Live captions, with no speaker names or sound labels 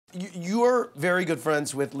you're very good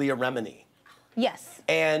friends with Leah Remini. Yes.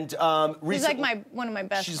 And she's like one of my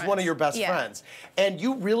best friends. She's one of your best friends. And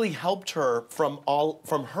you really helped her from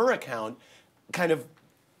her account kind of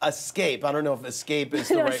escape. I don't know if escape is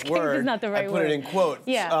the right escape word. Is not the right I put word. it in quotes.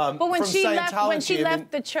 Yeah. But when she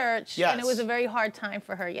left the church, yes. and it was a very hard time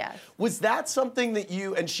for her, yes. Was that something that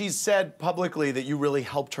and she's said publicly that you really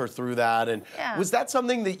helped her through that, and was that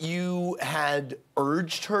something that you had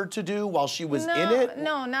urged her to do while she was in it?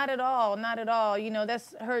 No, not at all, not at all. You know,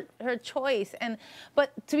 that's her choice.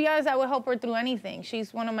 But to be honest, I would help her through anything.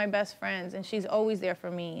 She's one of my best friends, and she's always there for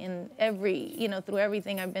me in through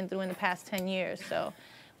everything I've been through in the past 10 years. So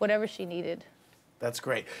whatever she needed. That's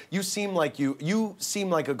great. You seem like you seem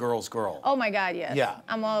like a girl's girl. Oh my God, yes. Yeah.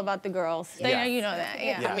 I'm all about the girls. Yeah. You know that.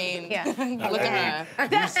 Yeah. I mean, look at her.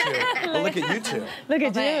 These two. Well, look at you two. Look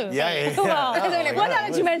at you. Yeah. Well, now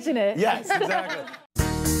that you mention it. Yes, exactly.